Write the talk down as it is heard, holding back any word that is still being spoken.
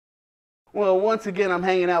Well, once again, I'm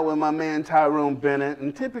hanging out with my man Tyrone Bennett,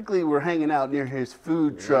 and typically we're hanging out near his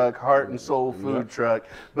food truck, Heart and Soul food truck.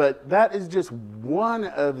 But that is just one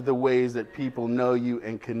of the ways that people know you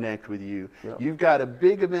and connect with you. You've got a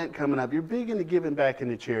big event coming up. You're big into giving back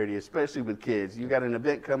into charity, especially with kids. You got an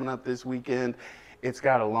event coming up this weekend. It's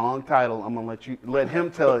got a long title. I'm gonna let him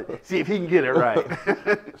tell it. See if he can get it right.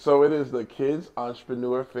 So it is the Kids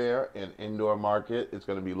Entrepreneur Fair and Indoor Market. It's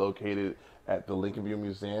going to be located at the Lincoln View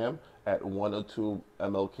Museum at 102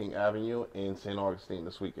 ML King Avenue in St. Augustine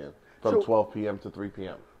this weekend from 12 p.m. to 3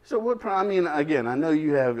 p.m. So I mean, again, I know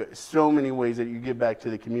you have so many ways that you give back to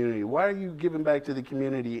the community. Why are you giving back to the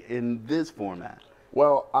community in this format?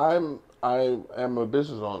 Well, I am a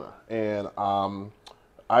business owner, and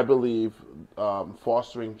I believe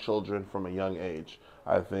fostering children from a young age.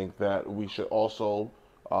 I think that we should also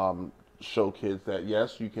show kids that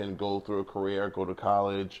yes, you can go through a career, go to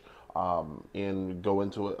college, and go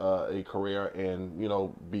into a career and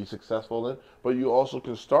be successful in, but you also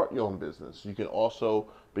can start your own business. You can also,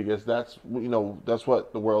 because that's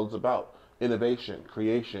what the world's about: innovation,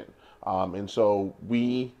 creation. And so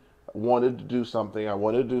we wanted to do something. I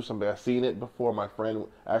wanted to do something. I've seen it before. My friend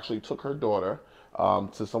actually took her daughter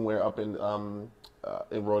to somewhere up in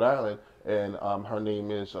Rhode Island, and her name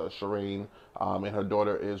is Shireen, and her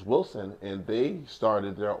daughter is Wilson, and they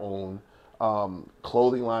started their own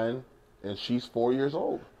clothing line, and she's 4 years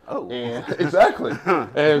old. Oh, and exactly.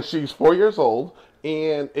 And she's 4 years old,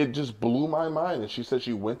 and it just blew my mind. And she said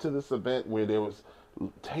she went to this event where there was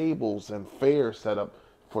tables and fairs set up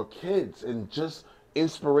for kids and just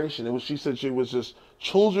inspiration. She said she was just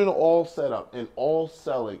children all set up and all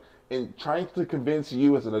selling and trying to convince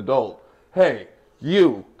you as an adult, hey,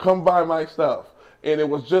 you come buy my stuff. And it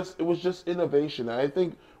was just innovation. And I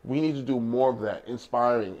think we need to do more of that,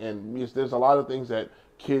 inspiring. And there's a lot of things that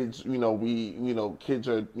kids, kids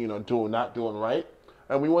are, not doing right.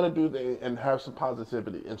 And we want to do and have some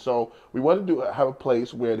positivity. And so we want to have a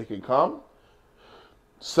place where they can come,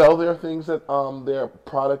 sell their things, that their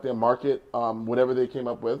product, their market, whatever they came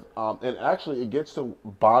up with, and actually it gets to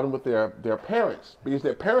bond with their parents, because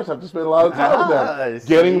their parents have to spend a lot of time with them,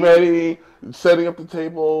 getting ready, setting up the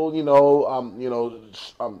table, going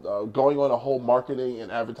on a whole marketing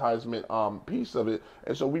and advertisement piece of it.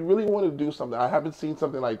 And so we really want to do something. I haven't seen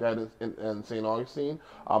something like that in St. Augustine.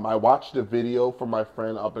 I watched a video from my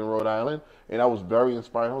friend up in Rhode Island, and I was very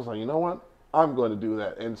inspired. I was like, you know what? I'm going to do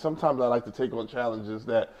that. And sometimes I like to take on challenges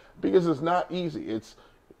because it's not easy.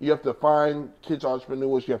 You have to find kids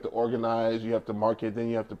entrepreneurs, you have to organize, you have to market, then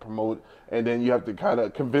you have to promote, and then you have to kind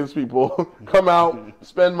of convince people, come out,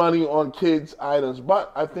 spend money on kids' items.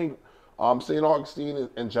 But I think St. Augustine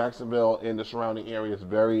and Jacksonville and the surrounding area is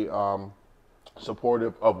very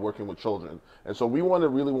supportive of working with children. And so we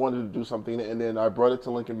really wanted to do something, and then I brought it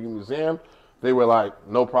to Lincoln View Museum. They were like,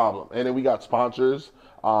 no problem. And then we got sponsors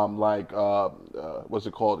what's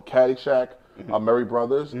it called, Caddyshack, Murray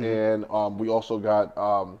Brothers, and we also got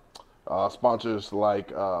sponsors like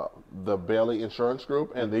the Bailey Insurance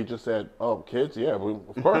Group, and they just said, "Oh, kids, yeah,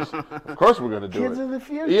 of course we're going to do it." Kids of the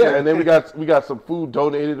future. Yeah, and then we got some food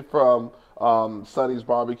donated from Sonny's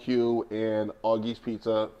Barbecue and Augie's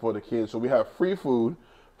Pizza for the kids. So we have free food,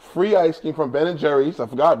 free ice cream from Ben and Jerry's. I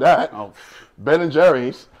forgot that. Oh. Ben and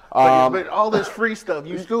Jerry's. But all this free stuff,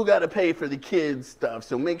 you still got to pay for the kids stuff.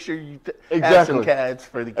 So make sure you have some cads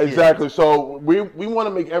for the kids. Exactly. So we want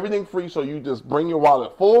to make everything free. So you just bring your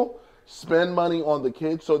wallet full, spend money on the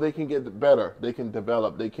kids so they can get better. They can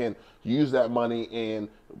develop. They can use that money and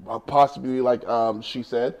possibly, like she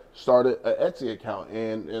said, start an Etsy account.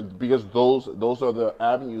 And because those are the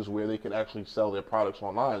avenues where they can actually sell their products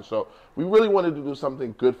online. So we really wanted to do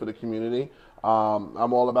something good for the community.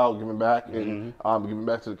 I'm all about giving back and giving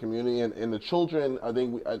back to the community and the children. I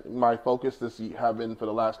think my focus have been for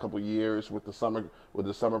the last couple of years with the summer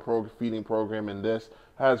feeding program, and this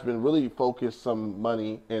has been really focused some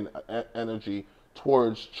money and energy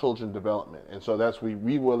towards children development. And so we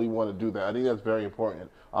really want to do that. I think that's very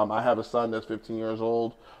important. I have a son that's 15 years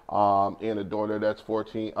old and a daughter that's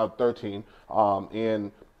 13,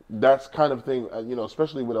 and that's kind of thing,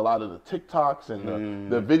 especially with a lot of the TikToks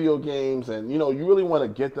and the video games, and you really want to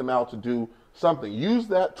get them out to do something. Use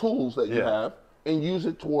that tools that you have and use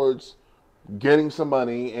it towards getting some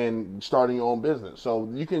money and starting your own business. So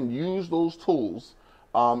you can use those tools,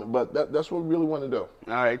 but that's what we really want to do.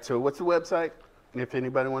 All right. So what's the website if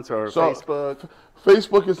anybody wants, or Facebook?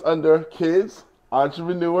 Facebook is under Kids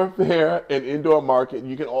Entrepreneur Fair and Indoor Market.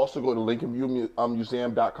 You can also go to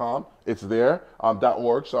LincolnViewMuseum.com. It's there.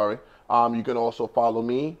 .org, sorry. You can also follow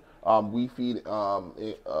me We feed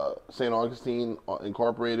St. Augustine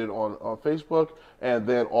Incorporated on Facebook, and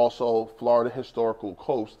then also Florida Historical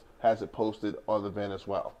Coast has it posted on the van as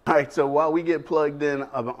well. All right, so while we get plugged in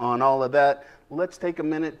on all of that, let's take a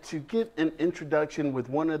minute to get an introduction with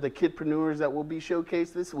one of the kidpreneurs that will be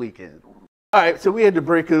showcased this weekend. All right, so we had to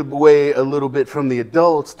break away a little bit from the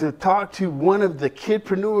adults to talk to one of the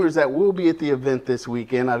kidpreneurs that will be at the event this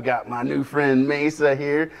weekend. I've got my new friend Mesa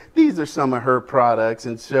here. These are some of her products.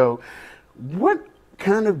 And so what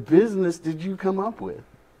kind of business did you come up with?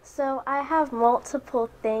 So I have multiple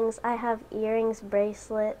things. I have earrings,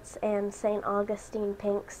 bracelets, and St. Augustine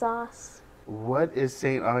pink sauce. What is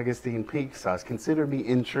St. Augustine pink sauce? Consider me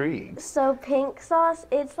intrigued. So pink sauce,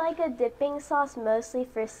 it's like a dipping sauce mostly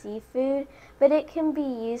for seafood, but it can be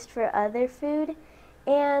used for other food.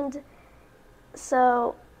 And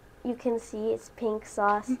so you can see it's pink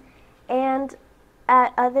sauce. And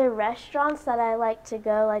at other restaurants that I like to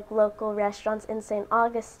go, like local restaurants in St.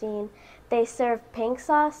 Augustine, they serve pink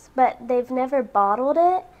sauce, but they've never bottled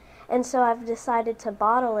it. And so I've decided to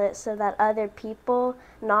bottle it so that other people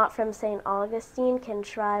not from St. Augustine can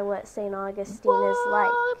try what St. Augustine is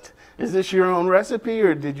like. Is this your own recipe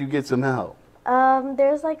or did you get some help?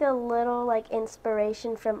 There's like a little like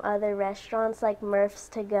inspiration from other restaurants like Murph's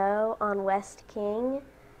To Go on West King.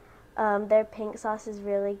 Their pink sauce is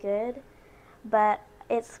really good, but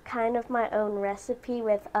it's kind of my own recipe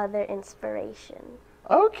with other inspiration.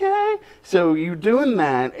 Okay, so you're doing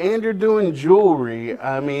that and you're doing jewelry.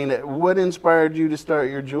 I mean, what inspired you to start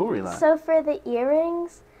your jewelry line? So for the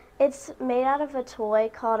earrings, it's made out of a toy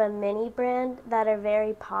called a mini brand that are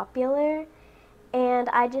very popular. And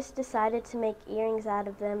I just decided to make earrings out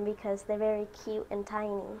of them because they're very cute and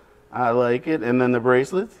tiny. I like it. And then the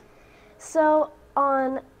bracelets? So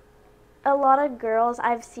on a lot of girls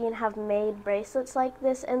I've seen have made bracelets like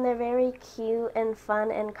this, and they're very cute and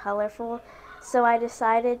fun and colorful. So I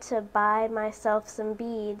decided to buy myself some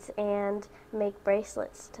beads and make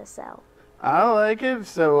bracelets to sell. I like it.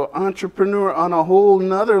 So entrepreneur on a whole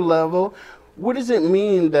nother level. What does it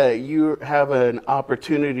mean that you have an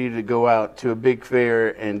opportunity to go out to a big fair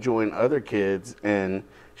and join other kids and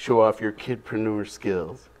show off your kidpreneur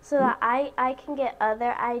skills? So that I can get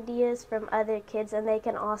other ideas from other kids, and they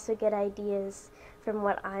can also get ideas from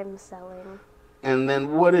what I'm selling. And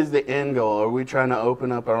then what is the end goal? Are we trying to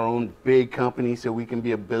open up our own big company so we can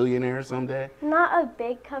be a billionaire someday? Not a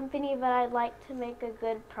big company, but I'd like to make a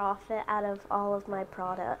good profit out of all of my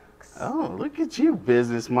products. Oh, look at you,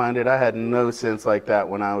 business-minded. I had no sense like that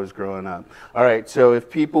when I was growing up. All right, so if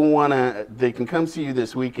people want to, they can come see you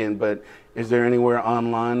this weekend, but is there anywhere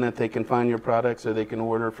online that they can find your products so they can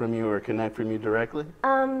order from you or connect from you directly?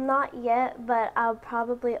 Not yet, but I'll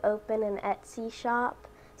probably open an Etsy shop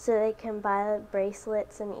so they can buy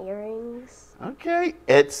bracelets and earrings. Okay,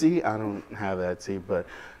 Etsy. I don't have Etsy, but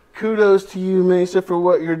kudos to you, Mesa, for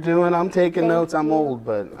what you're doing. I'm taking notes. I'm old,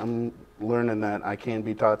 but I'm learning that I can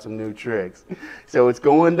be taught some new tricks. So it's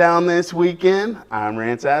going down this weekend. I'm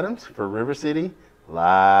Rance Adams for River City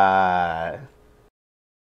Live.